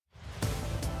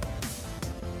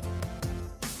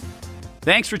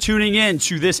Thanks for tuning in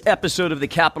to this episode of The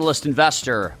Capitalist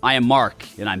Investor. I am Mark,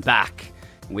 and I'm back.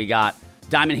 We got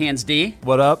Diamond Hands D.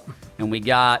 What up? And we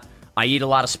got I Eat a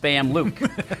Lot of Spam Luke.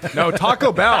 No,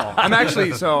 Taco Bell. I'm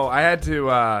actually, so I had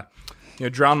to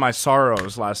drown my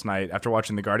sorrows last night after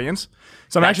watching The Guardians.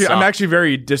 So I'm actually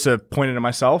very disappointed in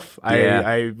myself. Yeah.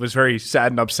 I was very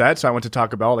sad and upset, so I went to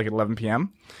Taco Bell like at 11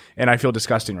 p.m. and I feel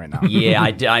disgusting right now. Yeah,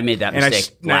 I made that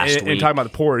mistake last week. And talking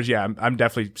about the pores, yeah, I'm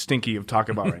definitely stinky of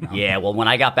Taco Bell right now. Yeah, well, when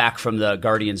I got back from the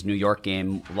Guardians New York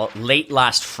game late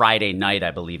last Friday night,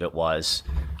 I believe it was,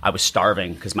 I was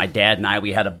starving because my dad and I,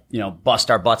 we had to bust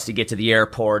our butts to get to the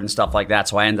airport and stuff like that.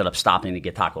 So I ended up stopping to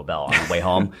get Taco Bell on the way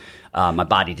home. My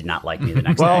body did not like me the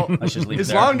next day. Let's just leave it as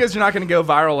there. long as you're not going to go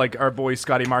viral like our boy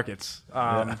Scotty Markets.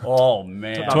 Oh,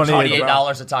 man.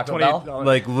 $28 at Taco Bell?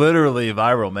 Like literally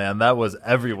viral, man. That was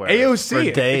everywhere. AOC,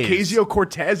 for days.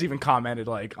 Ocasio-Cortez even commented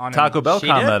like on Taco him. Bell She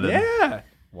commented. did? Yeah.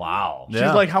 Wow. She's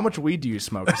like, how much weed do you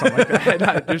smoke or something like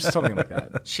that? There's something like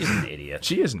that. She's an idiot.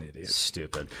 She is an idiot.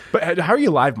 Stupid. But how are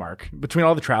you live, Mark? Between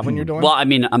all the traveling you're doing? Well, I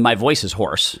mean, my voice is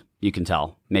hoarse. You can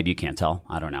tell. Maybe you can't tell.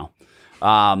 I don't know.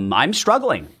 I'm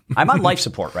struggling. I'm on life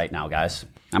support right now, guys.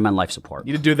 I'm on life support.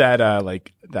 You need to do that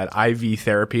that IV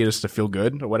therapy just to feel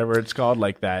good or whatever it's called,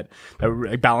 like that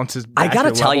balances. I got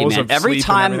to tell you, man, every sleep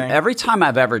time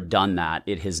I've ever done that,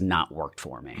 it has not worked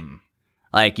for me.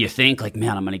 Like you think like,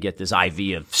 man, I'm going to get this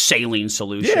IV of saline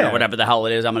solution or whatever the hell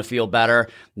it is. I'm going to feel better.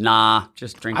 Nah,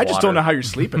 just drink water. I just don't know how you're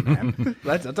sleeping, man.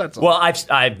 that's all. Well,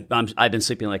 I've been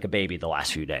sleeping like a baby the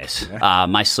last few days.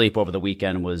 My sleep over the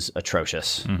weekend was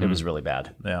atrocious. It was really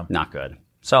bad. Yeah. Not good.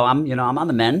 So I'm on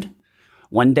the mend.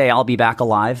 One day I'll be back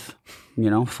alive,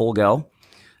 full go.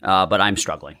 But I'm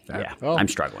struggling. Yeah, well, I'm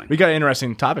struggling. We got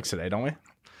interesting topics today, don't we?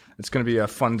 It's going to be a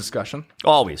fun discussion.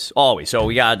 Always. So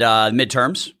we got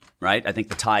midterms, right? I think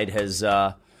the tide has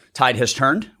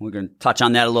turned. We're going to touch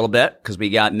on that a little bit because we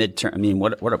got midterm. I mean,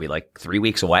 what are we, like 3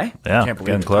 weeks away? Yeah, Can't believe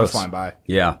getting it. close. Flying by.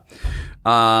 Yeah.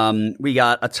 We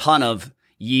got a ton of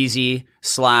Yeezy /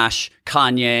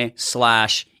 Kanye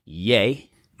 / Ye.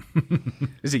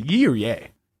 Is it Yee or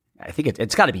Yay? I think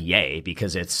it's got to be Ye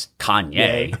because it's Kanye.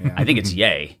 Ye, yeah. I think it's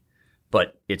Ye,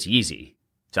 but it's Yeezy.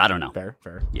 So I don't know.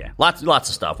 Fair. Yeah, lots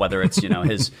of stuff. Whether it's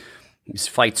his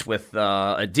fights with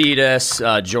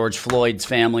Adidas, George Floyd's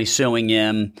family suing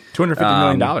him,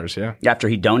 $250 million. Yeah, after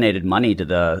he donated money to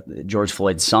the George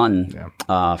Floyd's son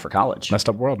for college. messed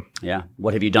up world. Yeah,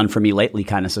 what have you done for me lately?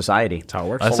 Kind of society. That's how it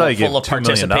works. I saw you Full give of $2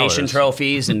 million. participation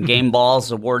trophies and game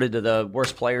balls awarded to the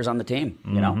worst players on the team.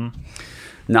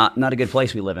 Not a good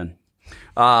place we live in.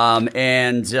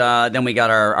 And then we got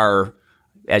our,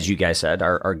 as you guys said,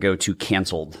 our go-to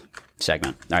canceled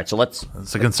segment. All right, so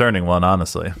It's a concerning one,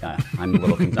 honestly. I'm a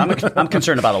little. I'm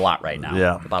concerned about a lot right now.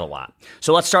 Yeah, about a lot.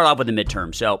 So let's start off with the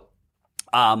midterm. So,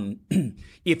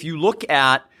 if you look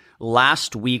at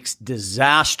last week's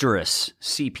disastrous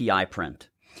CPI print,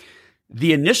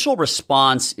 the initial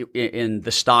response in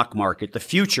the stock market, the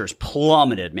futures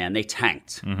plummeted. Man, they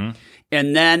tanked.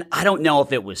 And then I don't know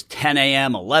if it was 10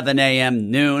 a.m., 11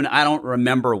 a.m., noon. I don't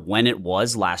remember when it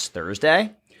was last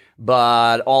Thursday.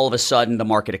 But all of a sudden, the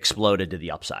market exploded to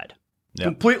the upside. Yep.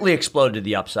 Completely exploded to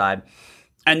the upside.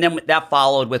 And then that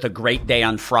followed with a great day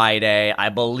on Friday. I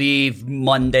believe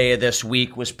Monday of this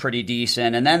week was pretty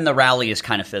decent. And then the rally has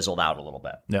kind of fizzled out a little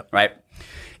bit. Yep. Right?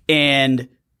 And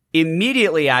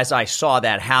immediately as I saw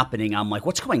that happening, I'm like,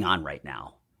 what's going on right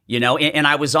now? And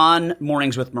I was on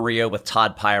Mornings with Maria with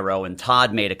Todd Pyro, and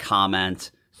Todd made a comment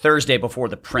Thursday before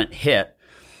the print hit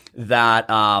that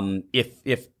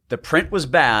if the print was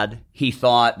bad, he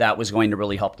thought that was going to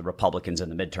really help the Republicans in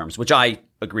the midterms, which I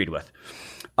agreed with.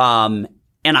 And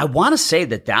I want to say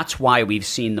that that's why we've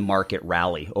seen the market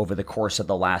rally over the course of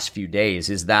the last few days,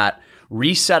 is that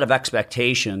reset of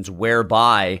expectations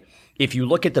whereby if you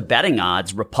look at the betting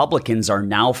odds, Republicans are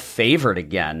now favored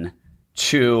again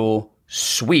to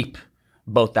sweep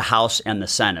both the House and the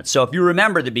Senate. So if you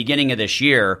remember the beginning of this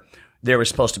year, there was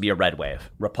supposed to be a red wave.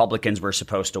 Republicans were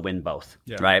supposed to win both,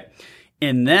 right?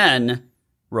 And then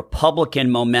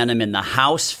Republican momentum in the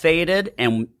House faded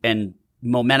and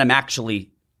momentum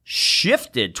actually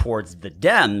shifted towards the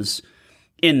Dems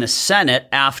in the Senate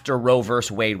after Roe versus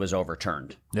Wade was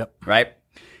overturned. Yep. Right?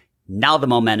 Now the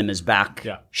momentum is back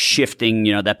shifting.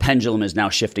 That pendulum is now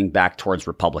shifting back towards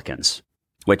Republicans,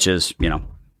 which is,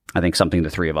 I think something the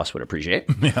three of us would appreciate.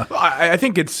 Yeah. I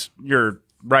think you're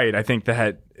right. I think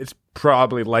that it's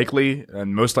probably likely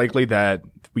and most likely that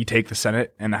we take the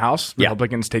Senate and the House.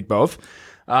 Republicans take both.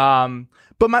 But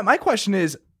my question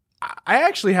is, I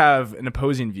actually have an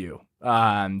opposing view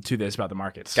to this about the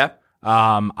markets. Okay.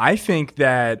 I think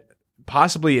that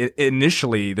possibly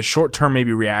initially the short-term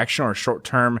maybe reaction or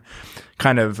short-term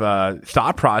kind of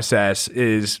thought process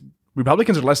is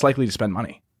Republicans are less likely to spend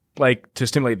money, like to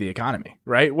stimulate the economy,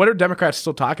 right? What are Democrats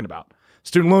still talking about?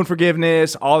 Student loan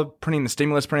forgiveness, all printing the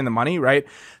stimulus, printing the money, right?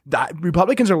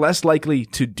 Republicans are less likely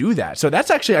to do that. So that's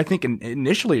actually, I think,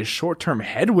 initially a short-term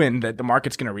headwind that the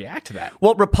market's going to react to that.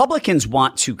 Well, Republicans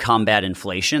want to combat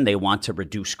inflation. They want to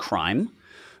reduce crime.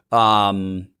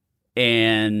 And,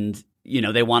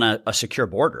 they want a secure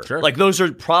border. Sure. Like those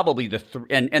are probably the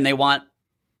and they want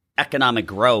economic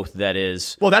growth that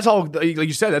is. Well, that's all, like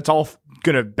you said, that's all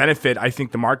going to benefit, I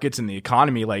think, the markets and the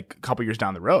economy like a couple years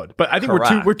down the road. But I think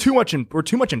we're too much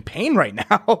in pain right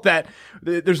now that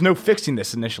there's no fixing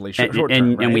this initially short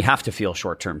term. Right? And we have to feel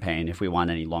short term pain if we want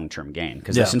any long term gain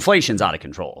because this inflation's out of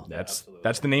control. That's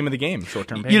the name of the game, short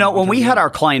term pain. When we had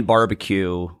our client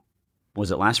barbecue,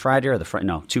 was it last Friday or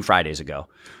 2 Fridays ago?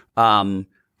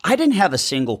 I didn't have a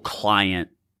single client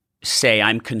say,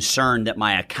 I'm concerned that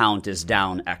my account is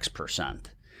down X percent.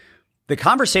 The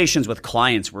conversations with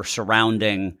clients were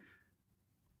surrounding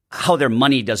how their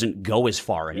money doesn't go as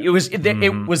far. It was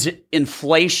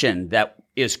inflation that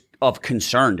is of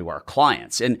concern to our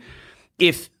clients. And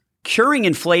if curing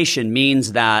inflation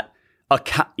means that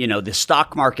the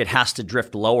stock market has to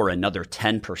drift lower another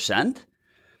 10%,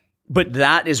 but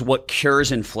that is what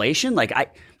cures inflation, like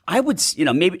I would,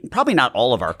 maybe probably not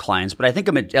all of our clients, but I think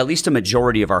at least a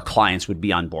majority of our clients would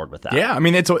be on board with that. Yeah, I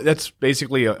mean that's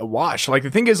basically a wash. Like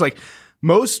the thing is, like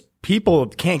most people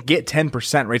can't get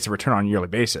 10% rates of return on a yearly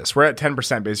basis. We're at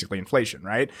 10% basically inflation,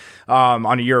 right?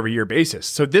 On a year-over-year basis.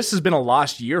 So this has been a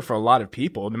lost year for a lot of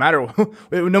people. No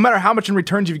matter how much in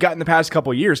returns you've got in the past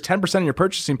couple of years, 10% of your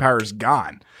purchasing power is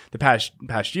gone the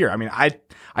past year. I mean,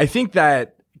 I think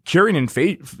that curing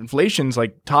inflation's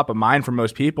like top of mind for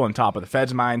most people and top of the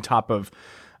Fed's mind, top of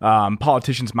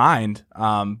politicians' mind.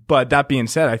 But that being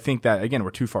said, I think that, again,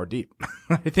 we're too far deep.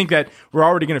 I think that we're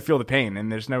already going to feel the pain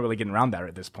and there's no really getting around that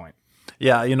at this point.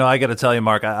 Yeah, I got to tell you,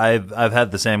 Mark, I've had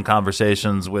the same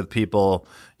conversations with people,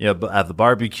 at the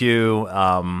barbecue,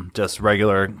 just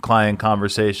regular client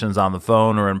conversations on the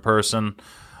phone or in person.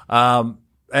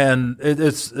 And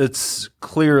it's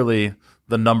clearly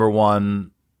the number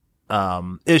one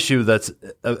issue that's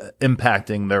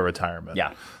impacting their retirement.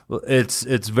 Yeah,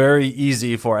 it's very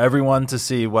easy for everyone to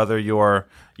see whether you're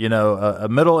a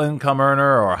middle income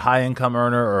earner or a high income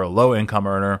earner or a low income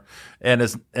earner,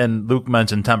 and Luke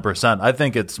mentioned 10%. I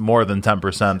think it's more than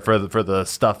 10% for the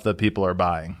stuff that people are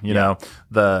buying.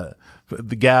 The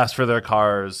gas for their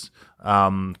cars,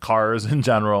 cars in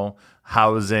general,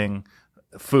 housing.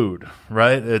 Food,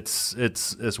 right?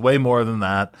 It's way more than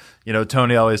that.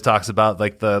 Tony always talks about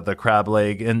like the crab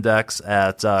leg index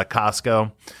at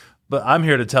Costco, but I'm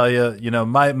here to tell you,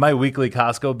 my weekly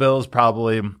Costco bills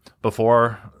probably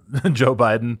before Joe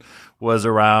Biden was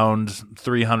around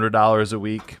 $300 a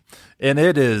week, and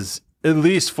it is at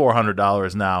least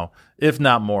 $400 now, if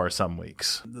not more, some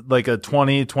weeks. Like a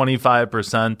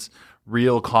 20-25%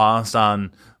 real cost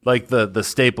on like the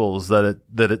staples that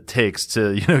it takes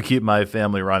to keep my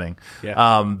family running.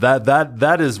 Yeah.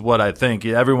 That is what I think.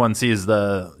 Everyone sees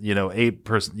the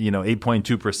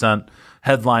 8.2%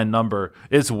 headline number.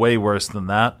 It's way worse than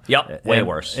that. Yep, way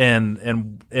worse.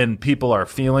 And people are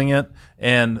feeling it.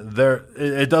 And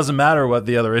it doesn't matter what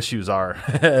the other issues are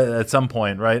at some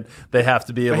point, right? They have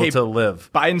to be able to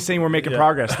live. Biden's saying we're making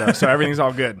progress though, so everything's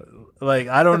all good. Like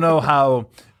I don't know how.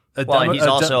 And he's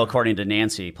also, according to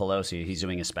Nancy Pelosi, he's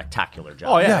doing a spectacular job.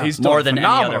 Oh yeah, he's more than any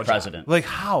other president. Like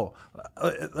how?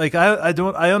 Like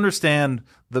I understand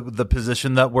the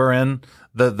position that we're in.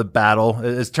 The battle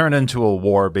is turned into a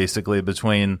war basically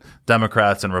between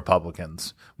Democrats and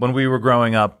Republicans. When we were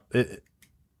growing up,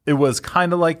 it was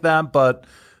kind of like that, but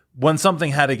when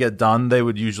something had to get done, they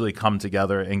would usually come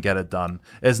together and get it done.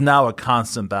 It's now a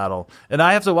constant battle, and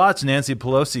I have to watch Nancy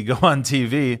Pelosi go on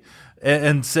TV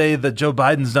and say that Joe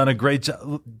Biden's done a great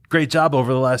job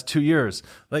over the last 2 years.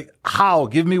 Like how?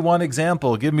 Give me one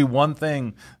example. Give me one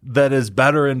thing that is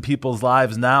better in people's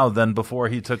lives now than before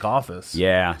he took office.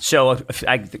 Yeah. So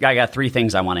I got 3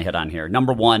 things I want to hit on here.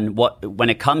 Number one, when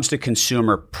it comes to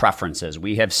consumer preferences,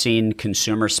 we have seen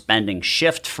consumer spending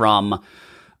shift from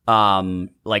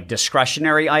like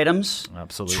discretionary items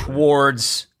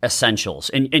towards essentials.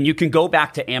 And you can go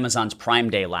back to Amazon's Prime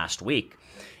Day last week.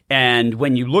 And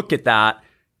when you look at that,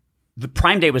 the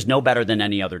Prime Day was no better than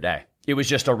any other day. It was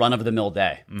just a run-of-the-mill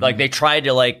day. Mm-hmm. Like they tried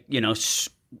to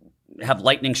have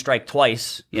lightning strike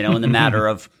twice, in the matter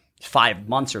of 5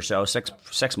 months or so,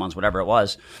 six months, whatever it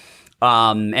was,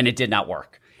 and it did not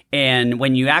work. And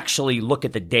when you actually look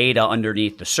at the data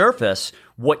underneath the surface,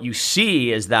 what you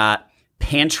see is that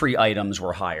pantry items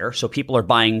were higher. So people are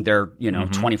buying their,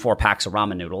 24 packs of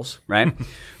ramen noodles, right?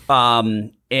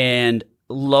 And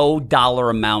low dollar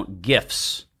amount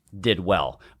gifts did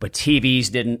well, but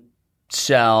TVs didn't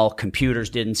sell, computers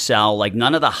didn't sell, like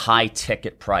none of the high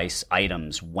ticket price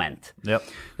items went. Yep.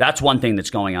 That's one thing that's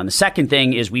going on. The second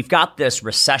thing is we've got this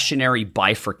recessionary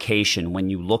bifurcation when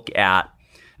you look at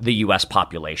the U.S.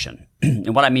 population.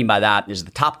 And what I mean by that is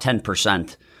the top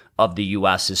 10% of the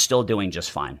U.S. is still doing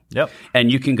just fine. Yep. And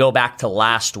you can go back to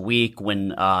last week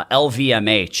when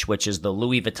LVMH, which is the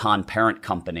Louis Vuitton parent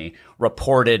company,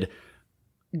 reported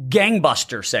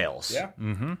gangbuster sales. Yeah.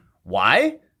 Mm-hmm.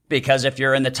 Why? Because if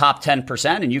you're in the top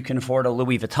 10% and you can afford a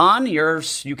Louis Vuitton,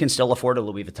 you can still afford a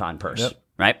Louis Vuitton purse,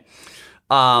 right?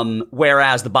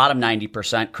 Whereas the bottom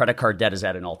 90%, credit card debt is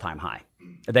at an all-time high.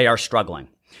 They are struggling.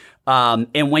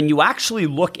 And when you actually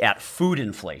look at food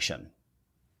inflation,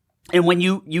 and when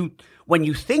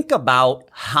you think about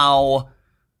how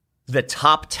the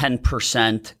top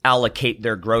 10% allocate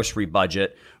their grocery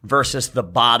budget versus the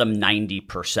bottom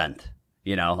 90%,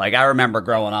 like I remember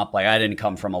growing up, like I didn't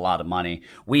come from a lot of money.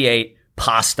 We ate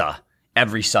pasta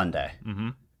every Sunday. Mm-hmm.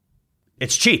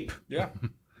 It's cheap. Yeah.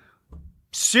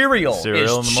 Cereal is in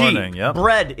the cheap. morning, yep.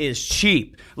 Bread is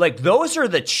cheap. Like those are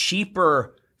the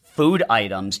cheaper food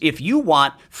items. If you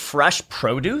want fresh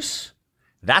produce,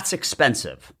 that's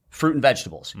expensive. Fruit and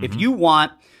vegetables. Mm-hmm. If you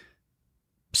want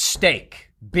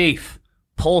steak, beef,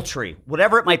 poultry,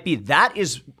 whatever it might be,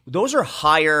 those are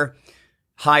higher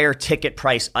ticket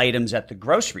price items at the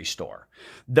grocery store.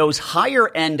 Those higher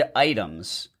end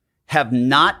items have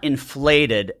not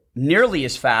inflated nearly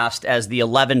as fast as the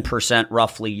 11%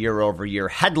 roughly year over year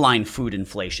headline food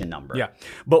inflation number. Yeah.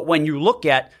 But when you look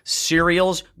at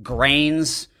cereals,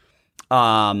 grains,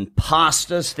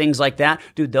 pastas, things like that,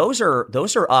 dude, those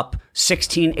are up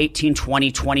 16, 18,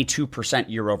 20, 22%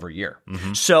 year over year.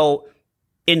 Mm-hmm. So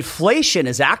inflation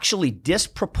is actually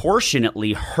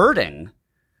disproportionately hurting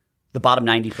the bottom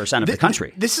 90% of the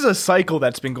country. This is a cycle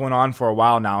that's been going on for a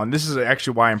while now, and this is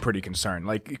actually why I'm pretty concerned.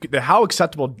 Like how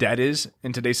acceptable debt is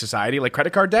in today's society, like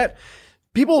credit card debt.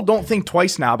 People don't think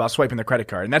twice now about swiping their credit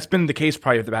card, and that's been the case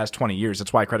probably for the past 20 years.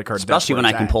 That's why credit card debt. Especially when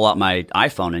I can pull out my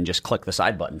iPhone and just click the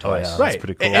side button twice. Oh, yeah, right. That's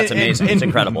pretty cool. That's amazing. It's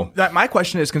incredible. My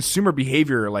question is consumer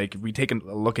behavior. Like, if we take a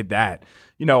look at that,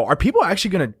 are people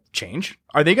actually going to change?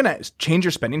 Are they going to change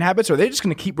their spending habits, or are they just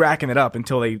going to keep racking it up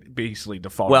until they basically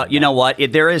default? Well, you know what?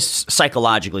 There is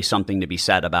psychologically something to be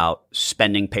said about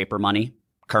spending paper money,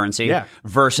 currency,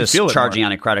 versus charging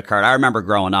on a credit card. I remember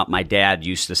growing up, my dad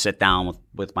used to sit down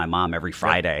with my mom every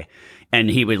Friday. Yeah. And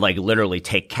he would like literally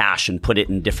take cash and put it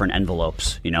in different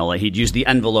envelopes. Like he'd use the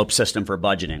envelope system for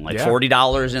budgeting, like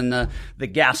 $40 in the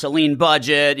gasoline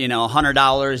budget,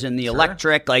 $100 in the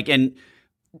electric, and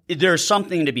there's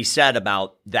something to be said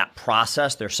about that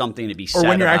process. There's something to be said or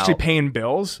when you're about actually paying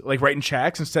bills, like writing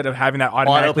checks instead of having that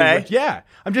automatically. Auto-pay?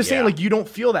 I'm just saying, like you don't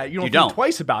feel that. You don't think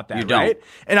twice about that, you right? Don't.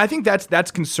 And I think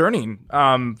that's concerning,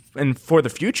 and for the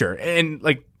future. And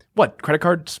like, what, credit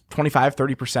cards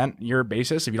 25-30% year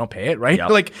basis if you don't pay it, right? Yep.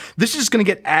 Like this is just going to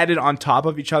get added on top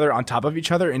of each other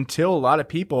until a lot of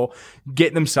people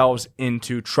get themselves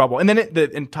into trouble. And then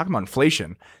and talking about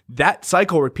inflation, that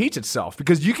cycle repeats itself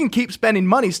because you can keep spending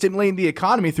money stimulating the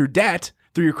economy through debt,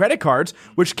 through your credit cards,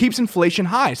 which keeps inflation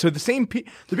high. So the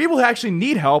people who actually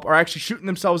need help are actually shooting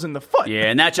themselves in the foot. Yeah,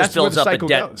 and that just builds up a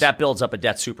debt. That builds up a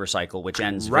debt super cycle, which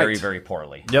ends very, very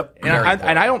poorly. Yep. And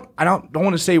I don't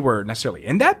want to say we're necessarily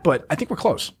in that, but I think we're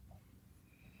close.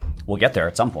 We'll get there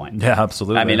at some point. Yeah,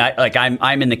 absolutely. I mean,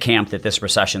 I'm in the camp that this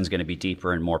recession is going to be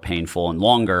deeper and more painful and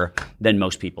longer than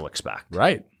most people expect.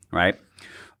 Right. All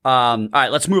right.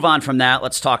 Let's move on from that.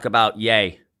 Let's talk about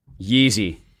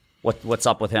Yeezy. What's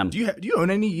up with him? Do you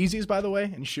own any Yeezys, by the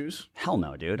way? Any shoes? Hell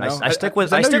no, dude. No? I stick with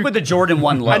the Jordan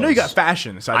 1 lows. I know you got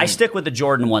fashion. So I stick with the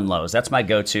Jordan 1 lows. That's my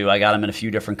go-to. I got them in a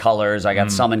few different colors. I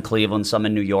got some in Cleveland, some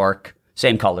in New York.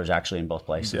 Same colors, actually, in both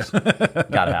places.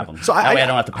 Gotta have them. So that way I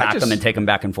don't have to pack them and take them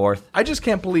back and forth. I just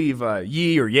can't believe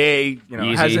Yeezy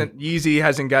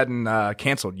hasn't gotten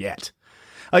canceled yet.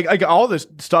 Like all this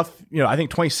stuff, I think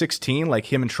 2016, like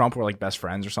him and Trump were like best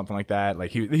friends or something like that.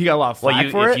 Like he got a lot of flack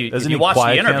for it. If you watch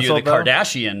the interview, the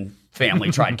Kardashian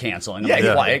family tried canceling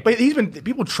him. But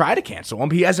people try to cancel him,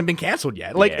 but he hasn't been canceled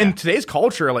yet. Like in today's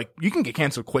culture, like you can get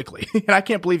canceled quickly, and I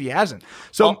can't believe he hasn't.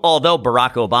 So although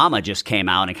Barack Obama just came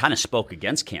out and kind of spoke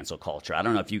against cancel culture, I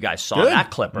don't know if you guys saw that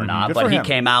clip or not, but he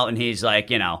came out and he's like,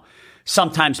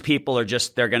 sometimes people are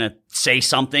they're going to say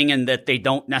something and that they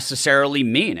don't necessarily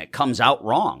mean. It comes out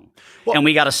wrong. And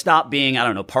we got to stop being,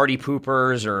 party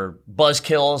poopers or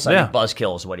buzzkills. I think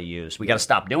buzzkill is what he used. We got to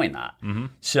stop doing that. Mm-hmm.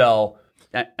 So,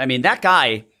 I mean, that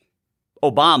guy,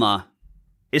 Obama,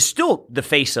 is still the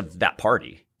face of that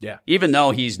party. Yeah. Even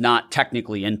though he's not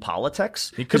technically in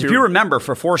politics. Because if you remember,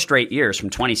 for 4 straight years,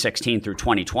 from 2016 through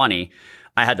 2020,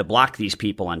 I had to block these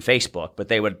people on Facebook, but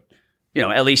they would,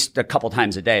 at least a couple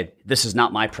times a day, this is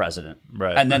not my president.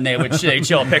 Right. And then they'd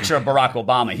show a picture of Barack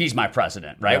Obama. He's my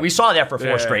president, right? Yeah. We saw that for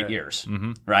 4 straight years,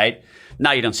 right?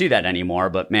 Now you don't see that anymore,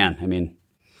 but man, I mean,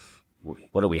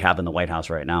 what do we have in the White House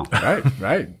right now?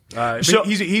 Right. So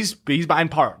he's buying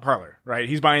Parler, right?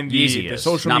 He's buying the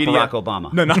social not media. Not Barack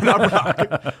Obama. No, not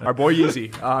Barack. Our boy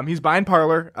Yeezy. He's buying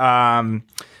Parler.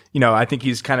 I think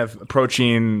he's kind of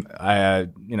approaching,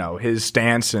 his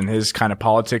stance and his kind of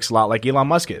politics a lot like Elon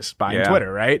Musk is buying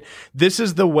Twitter, right? This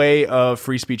is the way of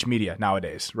free speech media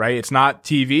nowadays, right? It's not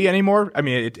TV anymore. I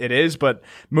mean, it is, but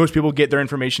most people get their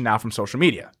information now from social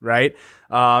media, right?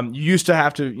 You used to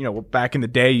have to, back in the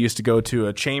day, you used to go to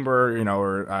a chamber,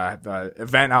 or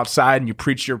event outside and you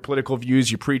preached your political views.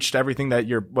 You preached everything that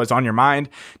was on your mind.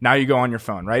 Now you go on your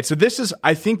phone, right? So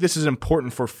I think this is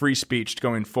important for free speech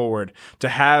going forward, to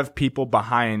have people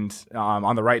behind,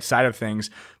 on the right side of things,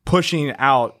 pushing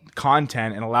out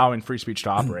content and allowing free speech to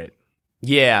operate.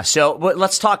 Yeah. So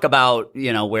let's talk about,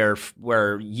 where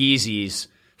Yeezy's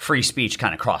free speech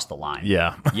kind of crossed the line.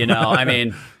 Yeah. I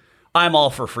mean, I'm all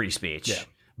for free speech. Yeah.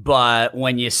 But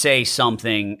when you say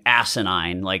something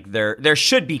asinine, like there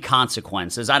should be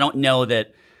consequences. I don't know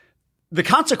that the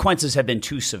consequences have been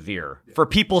too severe for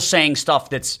people saying stuff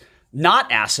that's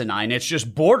not asinine. It's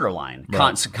just borderline.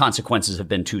 Right. Consequences have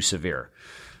been too severe.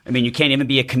 I mean, you can't even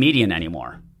be a comedian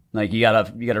anymore. Like you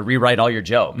gotta rewrite all your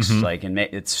jokes.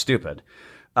 It's stupid.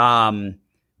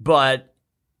 But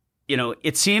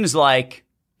it seems like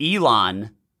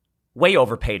Elon way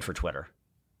overpaid for Twitter.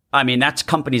 I mean, that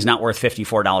company's not worth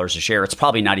 $54 a share. It's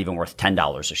probably not even worth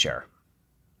 $10 a share.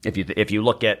 If you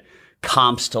look at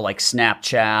comps to like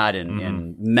Snapchat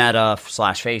and Meta /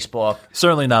 Facebook.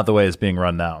 Certainly not the way it's being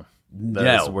run now.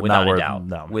 Without a doubt.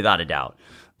 No. Without a doubt.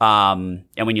 And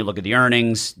when you look at the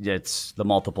earnings, the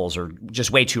multiples are just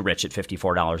way too rich at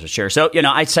 $54 a share. So,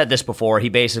 I said this before.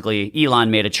 Elon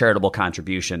made a charitable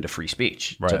contribution to free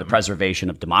speech, to the preservation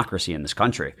of democracy in this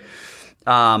country.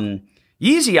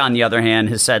 Yeezy, on the other hand,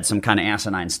 has said some kind of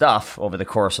asinine stuff over the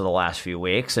course of the last few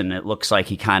weeks, and it looks like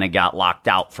he kind of got locked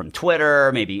out from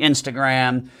Twitter, maybe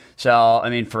Instagram. So,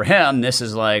 I mean, for him, this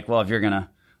is like, well, if you're going to,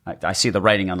 I see the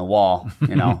writing on the wall,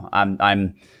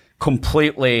 I'm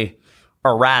completely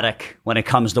erratic when it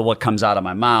comes to what comes out of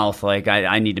my mouth. Like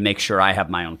I need to make sure I have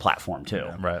my own platform too.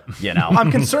 Right.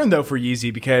 I'm concerned though for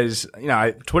Yeezy because,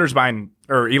 Twitter's buying,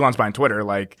 or Elon's buying Twitter.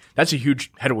 Like that's a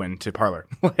huge headwind to Parler.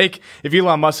 Like if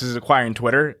Elon Musk is acquiring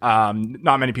Twitter,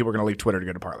 not many people are going to leave Twitter to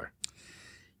go to Parler.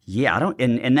 Yeah, I don't.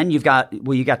 And then you got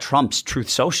Trump's Truth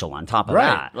Social on top of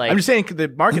that. Like I'm just saying the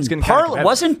market's getting Parler.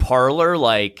 Wasn't Parler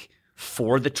like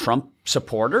for the Trump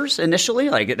supporters initially?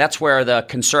 Like that's where the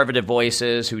conservative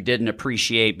voices who didn't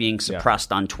appreciate being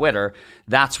suppressed on Twitter,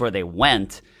 that's where they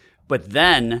went. But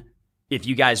then, if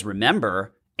you guys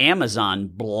remember,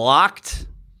 Amazon blocked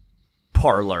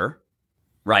Parler,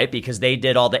 right? Because they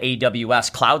did all the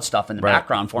AWS cloud stuff in the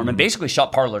background for them and basically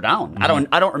shut Parler down.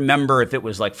 I don't remember if it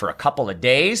was like for a couple of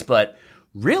days, but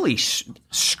really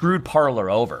screwed Parler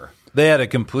over. They had to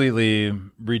completely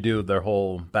redo their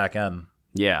whole back end.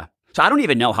 Yeah. So I don't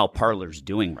even know how Parler's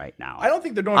doing right now. I don't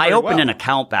think they're doing very well. I opened an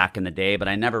account back in the day, but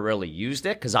I never really used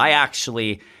it because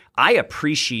I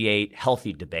appreciate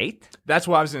healthy debate. That's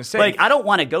what I was going to say. Like, I don't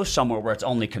want to go somewhere where it's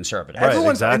only conservative.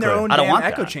 Everyone's in their own damn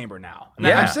echo chamber now. And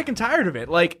yeah. I'm sick and tired of it.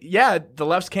 Like, yeah, the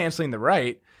left's canceling the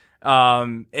right,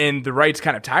 and the right's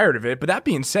kind of tired of it. But that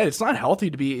being said, it's not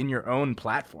healthy to be in your own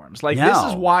platforms. Like, this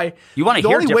is why you want to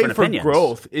hear different opinions. The only way for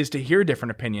growth is to hear different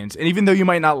opinions. And even though you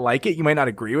might not like it, you might not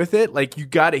agree with it, like, you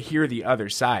got to hear the other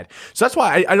side. So that's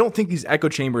why I don't think these echo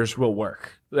chambers will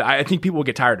work. I think people will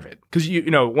get tired of it because you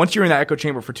know once you're in that echo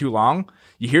chamber for too long,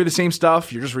 you hear the same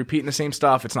stuff. You're just repeating the same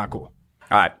stuff. It's not cool.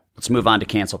 All right, let's move on to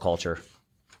cancel culture.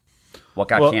 What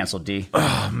got canceled, D?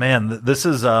 Oh, man, this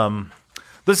is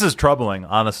troubling,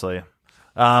 honestly.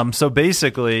 So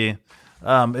basically,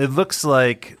 it looks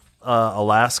like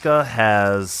Alaska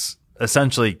has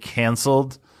essentially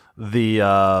canceled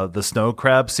the snow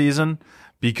crab season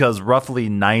because roughly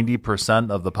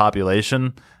 90% of the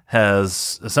population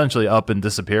has essentially up and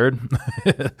disappeared.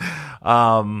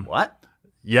 What?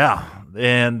 Yeah,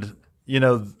 and you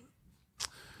know,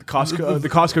 the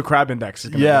Costco crab index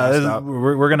is going to be messed up.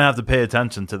 We're going to have to pay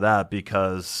attention to that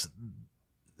because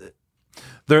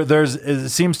it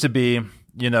seems to be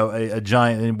a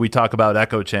giant. And we talk about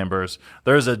echo chambers.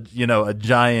 There's a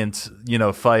giant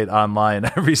fight online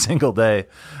every single day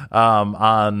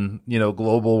on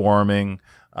global warming.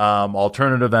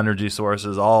 alternative energy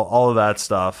sources, all of that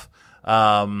stuff.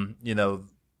 You know,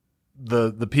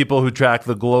 the people who track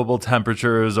the global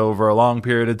temperatures over a long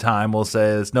period of time will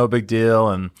say it's no big deal,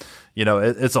 and you know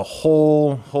it's a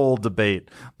whole debate.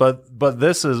 But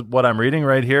this is what I'm reading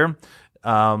right here.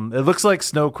 It looks like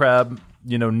snow crab,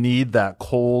 you know, need that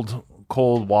cold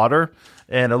water,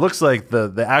 and it looks like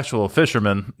the actual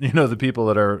fishermen, you know, the people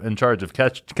that are in charge of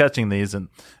catching these and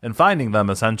finding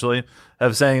them essentially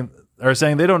are saying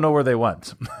they don't know where they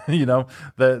went. You know,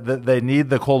 they need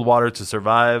the cold water to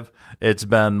survive. It's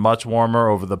been much warmer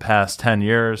over the past 10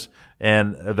 years,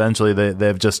 and eventually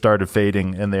they've just started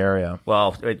fading in the area.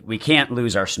 Well, we can't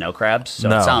lose our snow crabs, so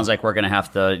No. It sounds like we're going to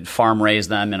have to farm raise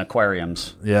them in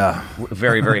aquariums. Yeah.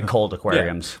 Very, very cold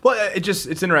aquariums. Yeah. Well, it's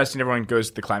interesting. Everyone goes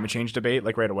to the climate change debate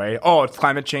like right away. Oh, it's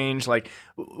climate change. Like,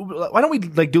 why don't we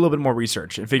like do a little bit more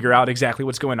research and figure out exactly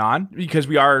what's going on? Because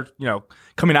we are, you know,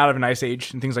 coming out of an ice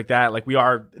age and things like that. Like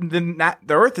the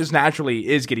Earth is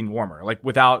naturally getting warmer, like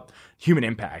without human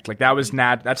impact. Like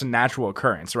that's a natural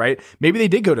occurrence, right? Maybe they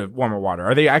did go to warmer water.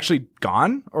 Are they actually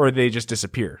gone, or did they just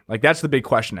disappear? Like that's the big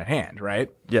question at hand, right?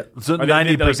 Yeah. So Are they-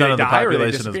 90% of the die or they population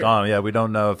is disappear? gone. Yeah, we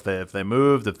don't know if they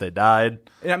moved, if they died.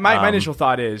 Yeah, my initial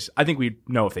thought is I think we'd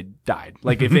know if they died.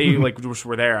 Like if they like just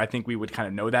were there, I think we would kind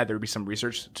of know that. There would be some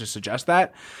research to suggest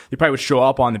that. They probably would show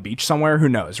up on the beach somewhere. Who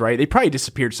knows, right? They probably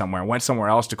disappeared somewhere and went somewhere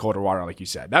else to colder water, like you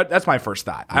said. That's my first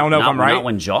thought. I don't know if I'm right. Not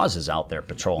when Jaws is out there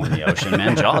patrolling the ocean,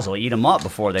 man. Jaws will eat them up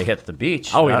before they hit the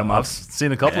beach. I'll eat them up. I've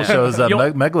seen a couple shows that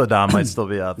Megalodon might still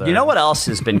be out there. You know what else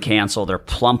has been canceled? They're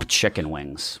plump chicken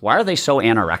wings. Why are they so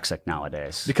anorexic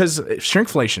nowadays? Because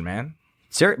shrinkflation, man.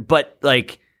 But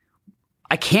like,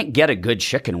 I can't get a good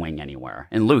chicken wing anywhere.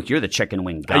 And Luke, you're the chicken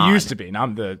wing god. I used to be. Now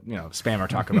I'm the spammer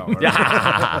Taco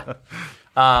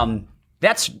Bell.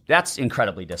 That's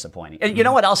incredibly disappointing. And you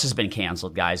know what else has been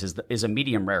canceled, guys? Is a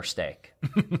medium rare steak.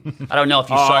 I don't know if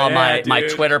you saw my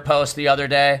Twitter post the other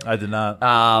day. I did not.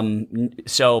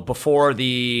 So before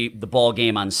the ball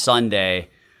game on Sunday,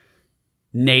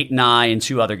 Nate and I and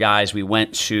two other guys, we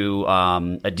went to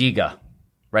Adiga,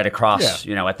 right across,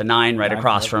 at the 9, right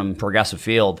across from Progressive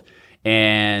Field,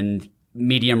 and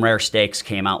medium rare steaks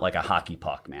came out like a hockey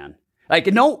puck, man. Like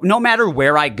no matter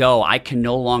where I go, I can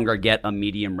no longer get a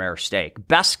medium rare steak.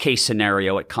 Best case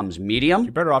scenario, it comes medium.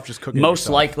 You're better off just cooking it Most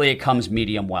yourself. likely, it comes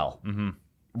medium well. Mm-hmm.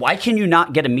 Why can you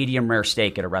not get a medium rare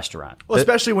steak at a restaurant? Well,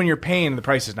 especially when you're paying the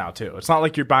prices now too. It's not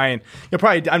like you're probably,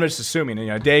 I'm just assuming,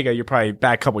 Dega, you're probably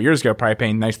back a couple years ago, probably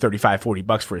paying nice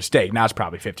 $35-$40 for a steak. Now it's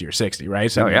probably 50 or 60, right?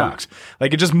 $70.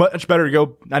 Like it's just much better to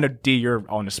go. I know D, you're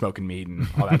all into smoking meat and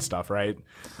all that stuff, right?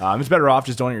 It's better off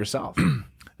just doing it yourself.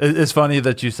 It's funny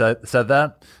that you said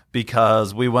that,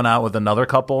 because we went out with another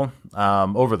couple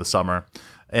over the summer,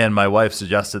 and my wife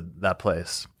suggested that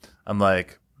place. I'm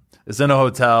like, it's in a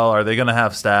hotel. Are they going to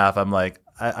have staff? I'm like,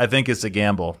 I think it's a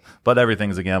gamble, but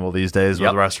everything's a gamble these days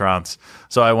with restaurants.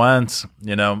 So I went,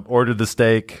 ordered the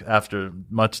steak after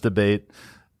much debate,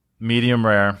 medium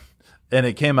rare, and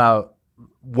it came out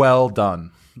well done.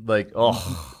 Like,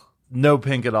 no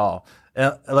pink at all.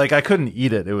 And, like, I couldn't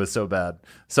eat it. It was so bad.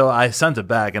 So I sent it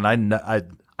back, and I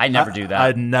never do that.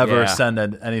 I'd never send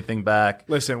anything back.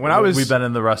 Listen, we've been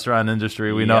in the restaurant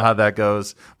industry. We know how that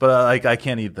goes. But I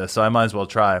can't eat this, so I might as well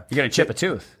try. You're gonna chip a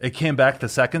tooth. It came back the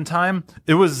second time.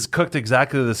 It was cooked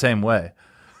exactly the same way.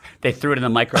 They threw it in the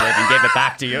microwave and gave it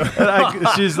back to you.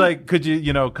 She's like, could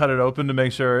you, cut it open to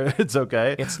make sure it's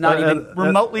okay? It's not even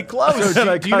remotely close.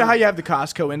 Do you know how you have the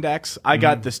Costco index? I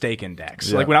got the steak index.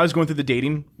 Yeah. Like when I was going through the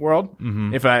dating world,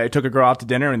 if I took a girl out to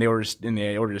dinner and they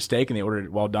ordered a steak and they ordered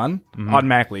it well done,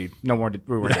 automatically no more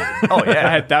we were dating. Oh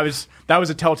yeah, that was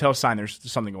a telltale sign there's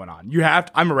something going on.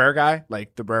 I'm a rare guy.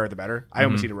 Like the rarer the better. I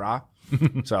almost eat it raw.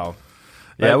 So.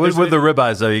 Yeah, with the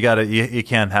ribeyes though, you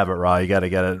can't have it raw. You got to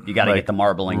get it. You got to get the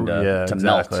marbling to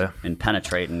exactly. melt and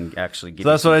penetrate and actually get. So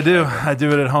that's what I do. I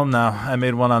do it at home now. I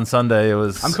made one on Sunday. It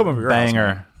was I'm coming over your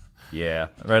banger. house, yeah,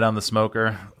 right on the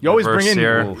smoker. You always bring in.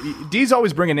 Sear. D's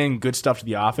always bringing in good stuff to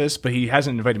the office, but he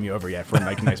hasn't invited me over yet for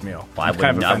like a nice meal. Well,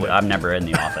 I'm never in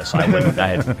the office. I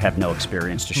have no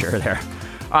experience to share there.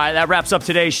 All right, that wraps up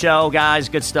today's show, guys.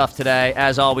 Good stuff today.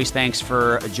 As always, thanks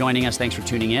for joining us. Thanks for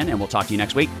tuning in, and we'll talk to you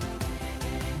next week.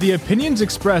 The opinions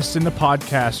expressed in the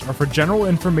podcast are for general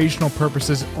informational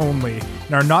purposes only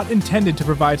and are not intended to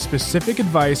provide specific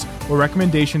advice or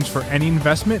recommendations for any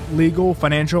investment, legal,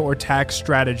 financial, or tax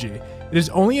strategy. It is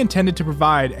only intended to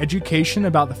provide education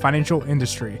about the financial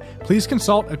industry. Please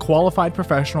consult a qualified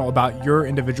professional about your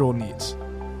individual needs.